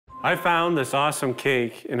I found this awesome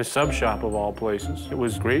cake in a sub shop of all places. It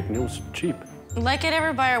was great and it was cheap. Like I'd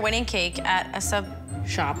ever buy our wedding cake at a sub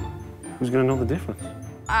shop. Who's gonna know the difference?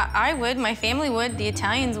 I would, my family would, the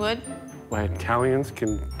Italians would. Why, Italians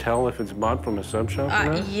can tell if it's bought from a sub shop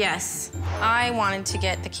or not? Yes. I wanted to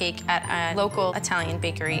get the cake at a local Italian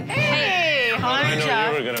bakery. Hey, hi, Jeff.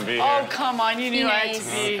 I knew you were gonna be here. Oh, come on, you knew I had to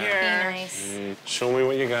be Be here. nice. Show me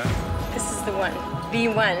what you got. This is the one. The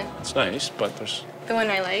one. It's nice, but there's... The one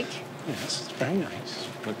I like. Yes, it's very nice.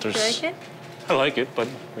 But there's... Do you like it? I like it, but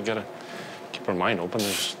we gotta keep our mind open.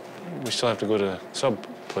 We still have to go to sub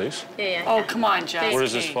place. Yeah. Oh, come on, Jeff. Where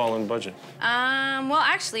does this fall in budget? Well,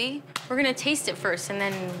 actually, we're gonna taste it first, and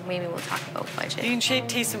then maybe we'll talk about budget. You can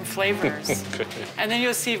taste some flavors. Okay. And then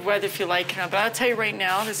you'll see whether if you like it or not. But I'll tell you right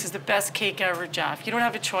now, this is the best cake ever, Jeff. You don't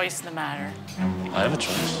have a choice in the matter. I have a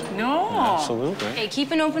choice. No. Absolutely. Okay,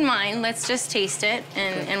 keep an open mind. Let's just taste it,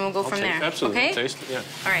 and we'll go from there. Absolutely. Okay? Taste it, yeah.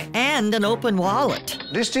 All right. And an open wallet.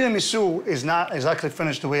 This tiramisu is not exactly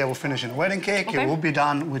finished the way I would finish in a wedding cake. Okay. It will be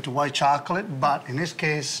done with white chocolate, but in this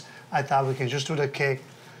case, I thought we can just do the cake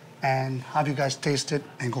and have you guys taste it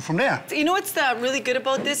and go from there. You know what's really good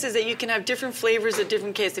about this is that you can have different flavors at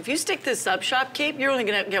different cakes. If you stick to sub shop cake, you're only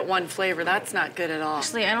gonna get one flavor. That's not good at all.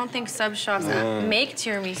 Actually, I don't think sub shops make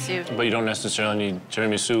tiramisu. But you don't necessarily need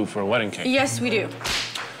tiramisu for a wedding cake. Yes, we do.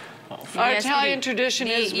 Our Yes, we Italian do. tradition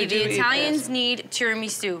is we do The eat Italians this. need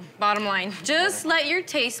tiramisu, bottom line. Just let your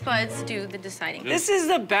taste buds do the deciding. This is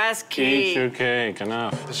the best Eat your cake. cake,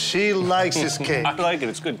 enough. She likes this cake. I like it,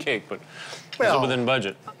 it's good cake, but Well- is it within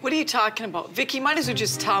budget? What are you talking about? Vicky, might as well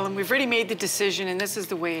just tell him. We've already made the decision, and this is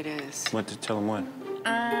the way it is. What to tell them what?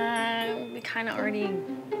 We kind of already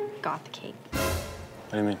got the cake.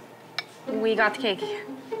 What do you mean? We got the cake.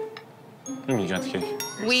 What do you mean you got the cake?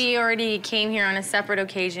 We already came here on a separate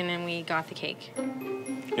occasion and we got the cake.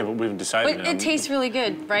 Yeah, but we've decided. But it tastes really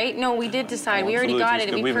good, right? No, we did decide. We already absolutely got it tastes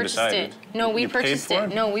and good. we We even purchased decided. it. No, we You paid purchased for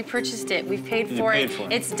it. it? No, we purchased it. We've paid You for paid it. for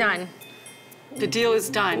it. It's done. The deal is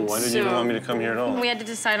done. Why didn't you even want me to come here at all? We had to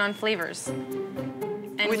decide on flavors.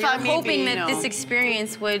 And we were thought maybe, hoping that you know- this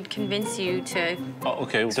experience would convince you to... Oh,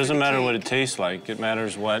 okay, it doesn't matter what it tastes like. It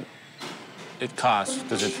matters what it costs.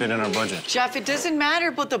 Does it fit in our budget? Jeff, it doesn't matter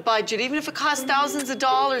about the budget. Even if it costs thousands of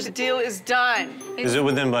dollars, the deal is done. Is it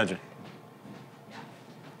within budget?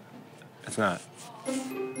 It's not.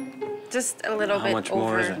 Just a little How bit much over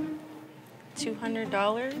more is it?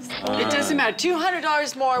 $200. It doesn't matter.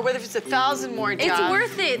 $200 more, whether it's 1,000 more, Jeff. It's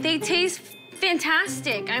worth it. They taste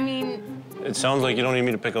fantastic. I mean, It sounds like you don't need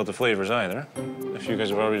me to pick out the flavors either. If you guys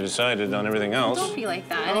have already decided on everything else. don't be like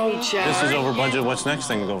that. Oh, Jeff. This is over budget. What's next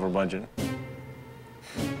thing is over budget?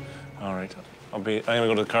 All right. I'm gonna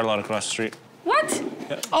go to the car lot across the street. What?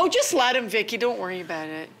 Oh, just let him, Vicky. Don't worry about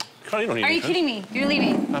it. Carl, you don't need Are me you to. kidding me? You're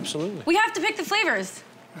leaving. Absolutely. We have to pick the flavors.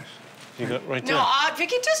 You got right there. No,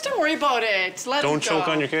 Vicky, just don't worry about it. Let him Don't choke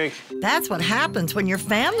go. on your cake. That's what happens when your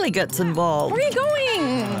family gets involved. Where are you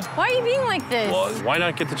going? Why are you being like this? Well, why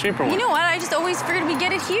not get the cheaper one? You know what? I just always figured we'd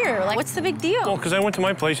get it here. Like, what's the big deal? Well, because I went to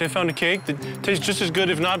my place, I found a cake that tastes just as good,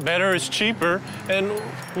 if not better. It's cheaper. And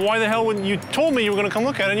why the hell wouldn't you told me you were going to come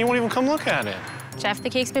look at it, and you won't even come look at it? Jeff, the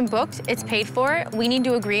cake's been booked. It's paid for. We need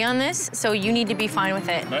to agree on this, so you need to be fine with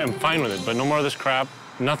it. I am fine with it, but no more of this crap.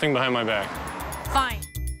 Nothing behind my back. Fine.